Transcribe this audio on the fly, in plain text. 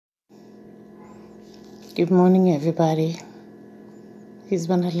Good morning, everybody. It's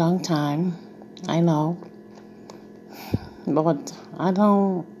been a long time, I know, but I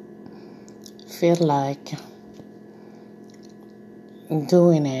don't feel like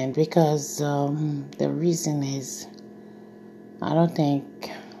doing it because the reason is I don't think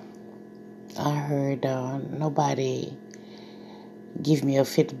I heard nobody give me a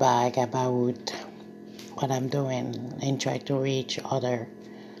feedback about what I'm doing and try to reach other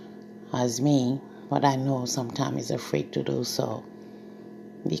as me. But I know sometimes is afraid to do so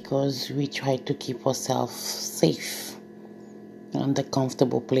because we try to keep ourselves safe in the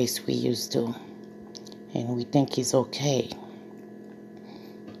comfortable place we used to, and we think it's okay.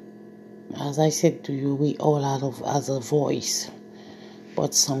 As I said to you, we all have a voice,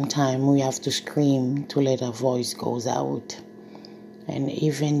 but sometimes we have to scream to let our voice goes out. And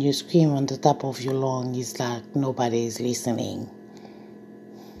even you scream on the top of your lung, it's like nobody is listening.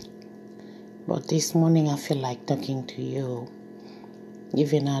 But this morning I feel like talking to you.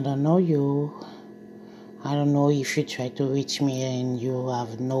 Even I don't know you, I don't know if you try to reach me and you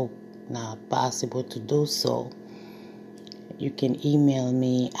have not possible to do so. You can email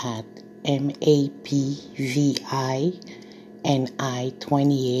me at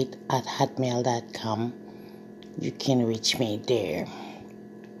mapvini28@hotmail.com. You can reach me there.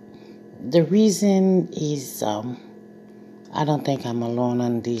 The reason is I don't think I'm alone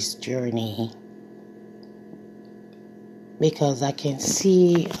on this journey because I can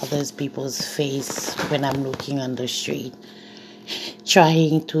see other people's face when I'm looking on the street,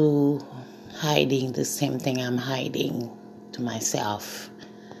 trying to hiding the same thing I'm hiding to myself,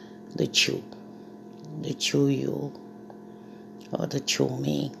 the true you, or the true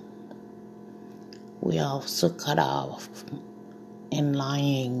me. We are so cut off and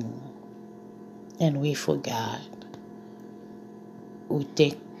lying, and we forgot. We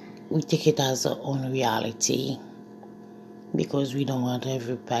take it as our own reality because we don't want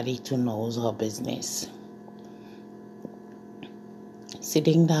everybody to know our business.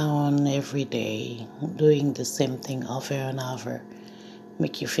 Sitting down every day, doing the same thing over and over,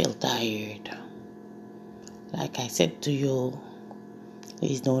 make you feel tired. Like I said to you,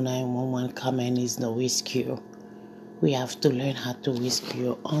 there's no 911 coming, there's no rescue. We have to learn how to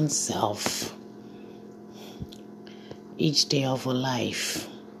rescue our own self each day of our life.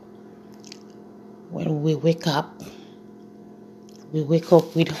 When we wake up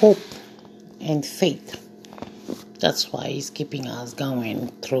with hope and faith. That's why it's keeping us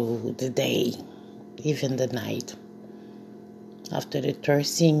going through the day, even the night. After the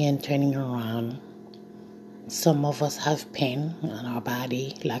tossing and turning around, some of us have pain on our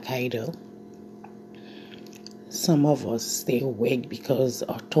body, like I do. Some of us stay awake because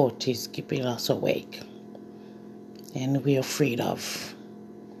our thought is keeping us awake. And we're afraid of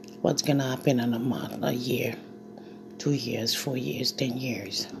what's going to happen in a month, a year, 2 years, 4 years, 10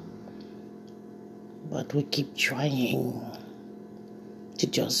 years. But we keep trying to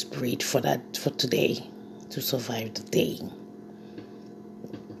just breathe for today, to survive the day.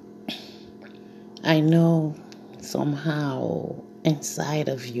 I know somehow inside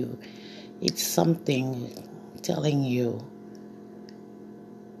of you, it's something telling you,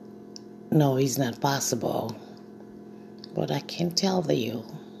 no, it's not possible. But I can tell you,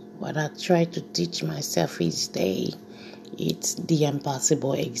 what I try to teach myself each day, it's the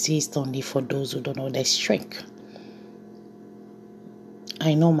impossible exists only for those who don't know their strength.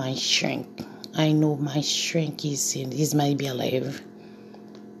 I know my strength. I know my strength is my belief.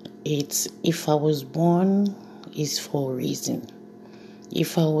 It's if I was born, it's for a reason.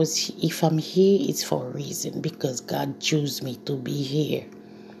 If I'm here, it's for a reason because God chose me to be here.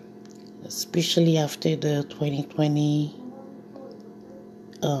 Especially after the 2020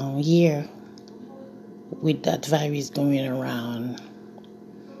 year, with that virus going around,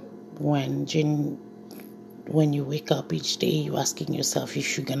 when you wake up each day, you're asking yourself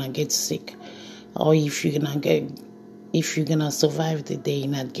if you're gonna get sick, or if you're gonna survive the day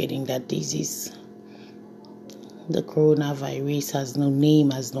not getting that disease. The coronavirus has no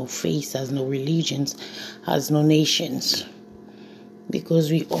name, has no face, has no religions, has no nations, because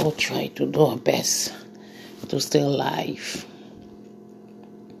we all try to do our best to stay alive.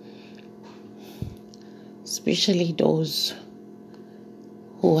 Especially those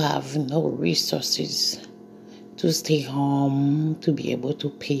who have no resources to stay home, to be able to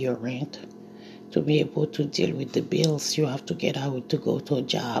pay your rent, to be able to deal with the bills. You have to get out to go to a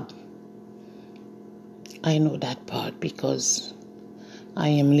job. I know that part because I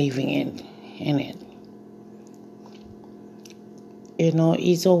am living in it. You know,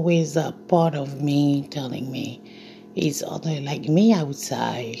 it's always a part of me telling me it's other like me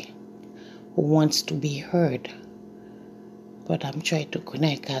outside who wants to be heard. But I'm trying to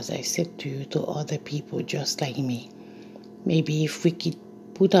connect, as I said to you, to other people just like me. Maybe if we could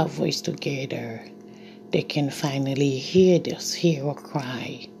put our voice together, they can finally hear this, hear our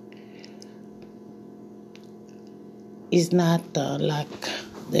cry. It's not like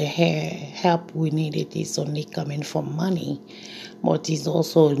the help we needed is only coming from money, but it's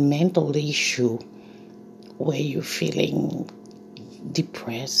also a mental issue where you're feeling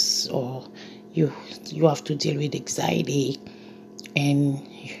depressed, or you have to deal with anxiety, and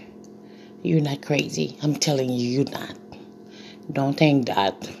you're not crazy. I'm telling you, you're not. Don't think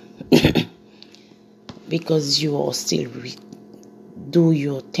that. Because you are still do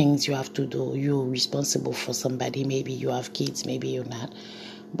your things you have to do. You're responsible for somebody. Maybe you have kids, maybe you're not.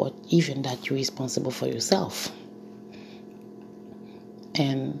 But even that, you're responsible for yourself.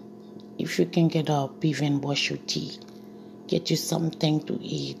 And if you can get up, even brush your teeth, get you something to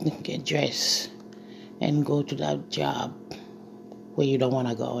eat, get dressed, and go to that job where you don't want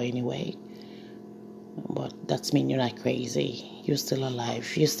to go anyway. But that means you're not crazy. You're still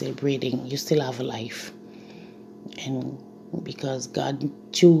alive. You're still breathing. You still have a life. And because God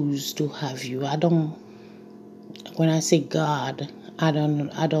chose to have you, when I say God, I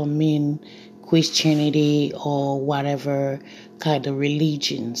don't mean Christianity or whatever kind of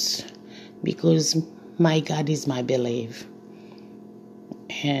religions, because my God is my belief.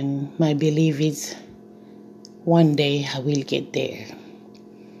 And my belief is one day I will get there.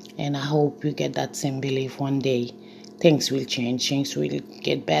 And I hope you get that same belief one day. Things will change, things will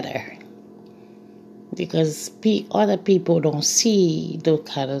get better. Because other people don't see the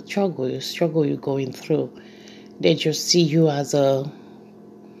kind of struggle you're going through. They just see you as a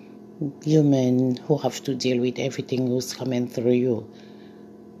human who have to deal with everything who's coming through you.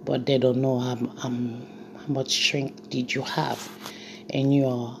 But they don't know how much strength did you have, and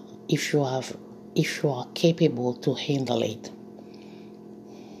if you are capable to handle it.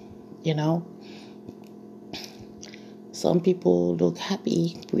 You know, some people look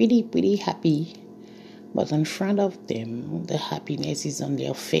happy, pretty happy, but in front of them, the happiness is only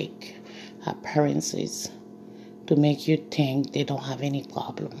a fake appearances to make you think they don't have any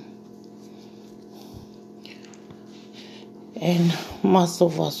problem. And most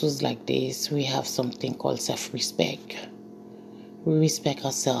of us was like this. We have something called self-respect. We respect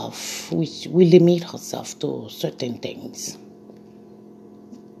ourselves, which we limit ourselves to certain things.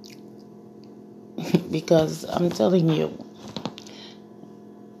 Because I'm telling you,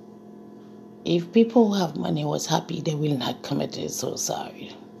 if people who have money was happy, they will not commit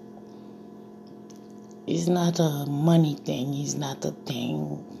suicide. It's not a money thing. It's not a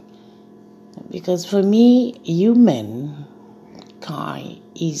thing. Because for me, humankind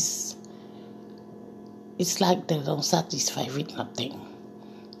it's like they don't satisfy with nothing.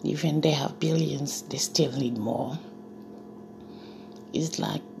 Even they have billions, they still need more. It's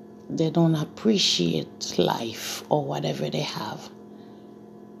like they don't appreciate life or whatever they have.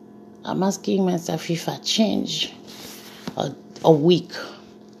 I'm asking myself, if I change a week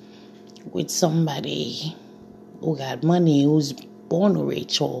with somebody who got money, who's born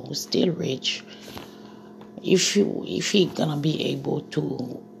rich or who's still rich, if he gonna be able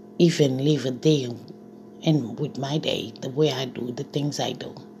to even live a day and with my day, the way I do, the things I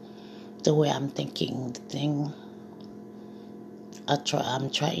do, the way I'm thinking, the thing I'm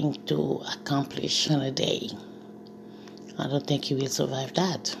trying to accomplish in a day, I don't think he will survive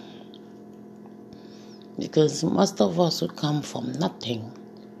that. Because most of us who come from nothing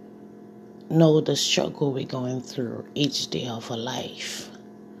know the struggle we're going through each day of our life.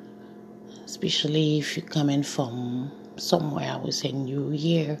 Especially if you're coming from somewhere, I would say New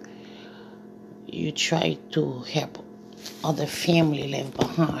Year, you try to help other family left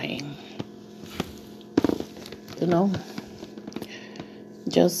behind. You know,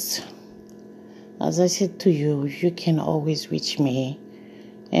 just as I said to you, you can always reach me,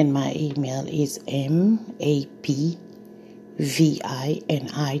 and my email is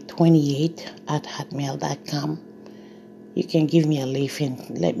mapvini28@hotmail.com. You can give me a leaf and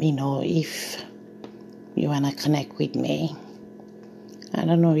let me know if you want to connect with me. I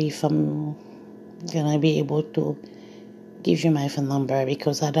don't know if I'm going to be able to give you my phone number,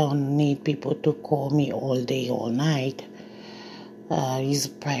 because I don't need people to call me all day, all night. It's a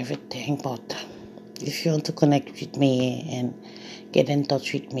private thing, but if you want to connect with me and get in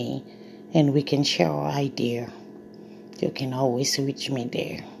touch with me and we can share our idea, you can always reach me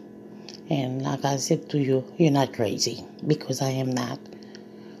there. And like I said to you, you're not crazy, because I am not.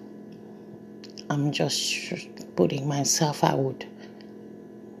 I'm just putting myself out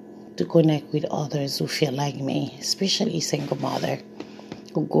to connect with others who feel like me, especially single mother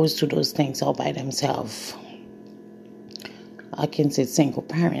who goes through those things all by themselves. I can say single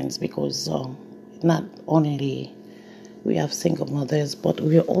parents because not only we have single mothers, but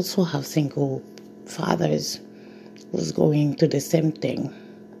we also have single fathers who's going through the same thing.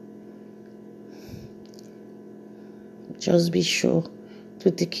 Just be sure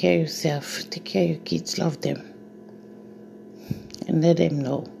to take care of yourself, take care of your kids, love them, and let them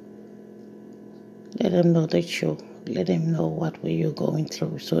know. Let them know the truth. Let them know what you're going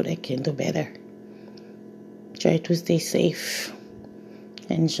through so they can do better. Try to stay safe.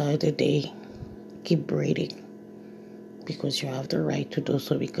 Enjoy the day. Keep breathing. Because you have the right to do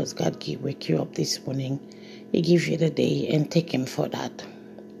so, because God wake you up this morning. He gives you the day, and take Him for that.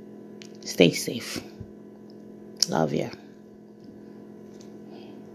 Stay safe. Love you.